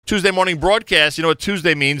Tuesday morning broadcast. You know what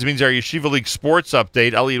Tuesday means? It means our Yeshiva League sports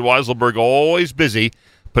update. Elliot Weiselberg, always busy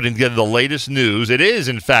putting together the latest news. It is,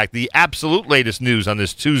 in fact, the absolute latest news on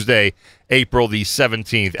this Tuesday, April the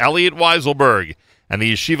 17th. Elliot Weiselberg and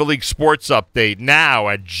the Yeshiva League sports update now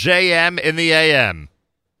at JM in the AM.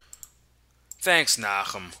 Thanks,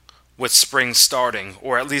 Nachum. With spring starting,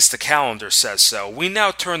 or at least the calendar says so, we now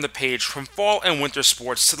turn the page from fall and winter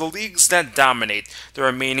sports to the leagues that dominate the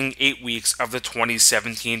remaining 8 weeks of the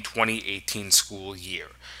 2017-2018 school year.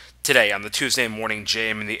 Today, on the Tuesday morning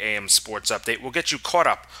JM in the AM Sports Update, we'll get you caught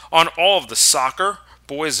up on all of the soccer,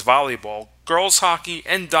 boys volleyball, girls hockey,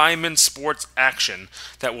 and diamond sports action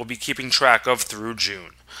that we'll be keeping track of through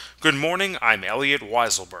June. Good morning, I'm Elliot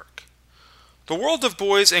Weiselberg. The world of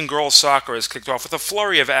boys and girls soccer is kicked off with a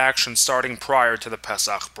flurry of action starting prior to the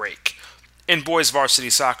Pesach break. In boys varsity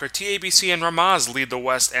soccer, TABC and Ramaz lead the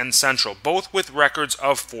West and Central, both with records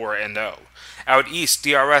of 4-0. Out east,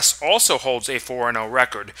 DRS also holds a 4-0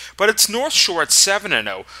 record, but it's North Shore at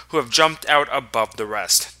 7-0 who have jumped out above the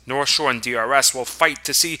rest. North Shore and DRS will fight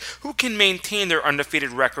to see who can maintain their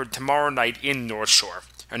undefeated record tomorrow night in North Shore.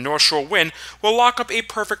 A North Shore win will lock up a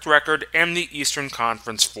perfect record and the Eastern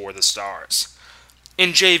Conference for the Stars.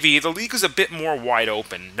 In JV, the league is a bit more wide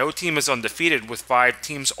open. No team is undefeated, with 5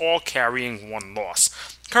 teams all carrying 1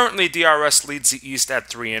 loss. Currently, DRS leads the East at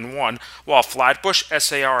 3-1, while Flatbush,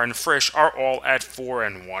 SAR, and Frisch are all at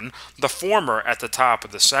 4-1, the former at the top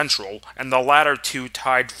of the Central, and the latter 2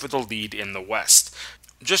 tied for the lead in the West.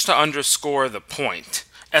 Just to underscore the point,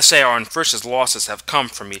 SAR and Frisch's losses have come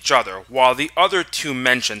from each other, while the other 2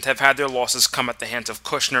 mentioned have had their losses come at the hands of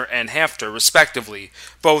Kushner and Hafter, respectively,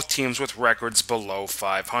 both teams with records below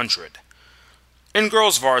 500. In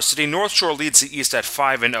girls varsity, North Shore leads the East at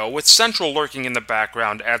 5-0, with Central lurking in the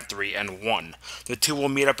background at 3-1. The 2 will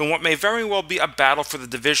meet up in what may very well be a battle for the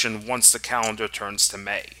division once the calendar turns to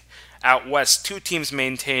May. Out west, 2 teams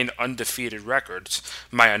maintain undefeated records,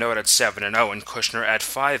 Mayanot at 7-0 and Kushner at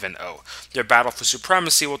 5-0. Their battle for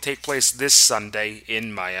supremacy will take place this Sunday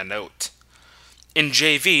in Mayanot. In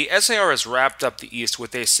JV, SAR has wrapped up the East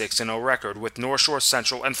with a 6-0 record, with North Shore,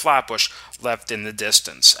 Central, and Flatbush left in the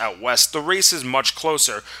distance. Out west, the race is much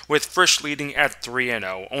closer, with Frisch leading at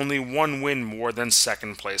 3-0, only 1 win more than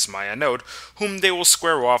second-place Mayanot, whom they will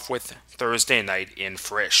square off with Thursday night in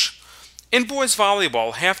Frisch. In boys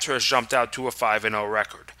volleyball, Hafter has jumped out to a 5-0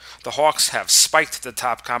 record. The Hawks have spiked the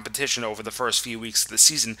top competition over the first few weeks of the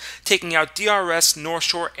season, taking out DRS, North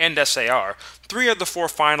Shore, and SAR, 3 of the 4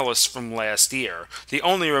 finalists from last year. The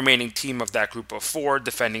only remaining team of that group of 4,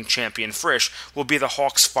 defending champion Frisch, will be the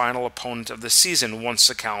Hawks' final opponent of the season once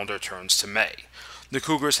the calendar turns to May. The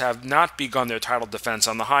Cougars have not begun their title defense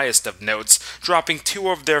on the highest of notes, dropping 2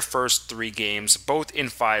 of their first 3 games, both in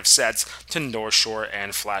 5 sets, to North Shore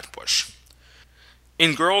and Flatbush.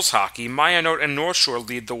 In girls hockey, Mayanot and North Shore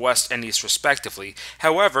lead the West and East respectively.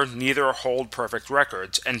 However, neither hold perfect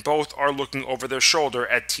records, and both are looking over their shoulder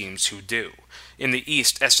at teams who do. In the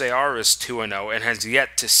East, SAR is 2-0 and has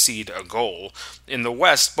yet to cede a goal. In the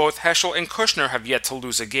West, both Heschel and Kushner have yet to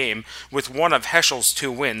lose a game, with one of Heschel's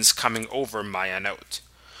 2 wins coming over Mayanot.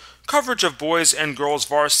 Coverage of boys and girls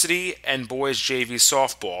varsity and boys JV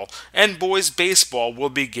softball and boys baseball will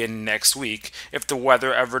begin next week if the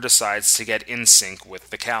weather ever decides to get in sync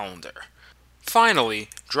with the calendar. Finally,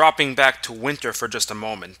 dropping back to winter for just a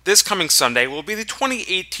moment, this coming Sunday will be the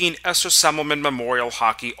 2018 Esther Semmelman Memorial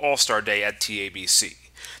Hockey All-Star Day at TABC.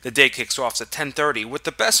 The day kicks off at 10:30 with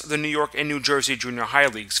the best of the New York and New Jersey Junior High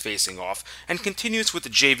Leagues facing off, and continues with the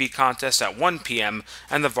JV contest at 1 p.m.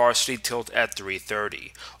 and the varsity tilt at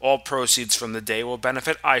 3:30. All proceeds from the day will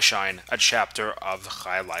benefit iShine, a chapter of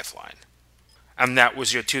Chai Lifeline. And that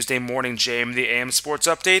was your Tuesday morning JM the AM Sports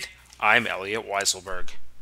Update. I'm Elliot Weiselberg.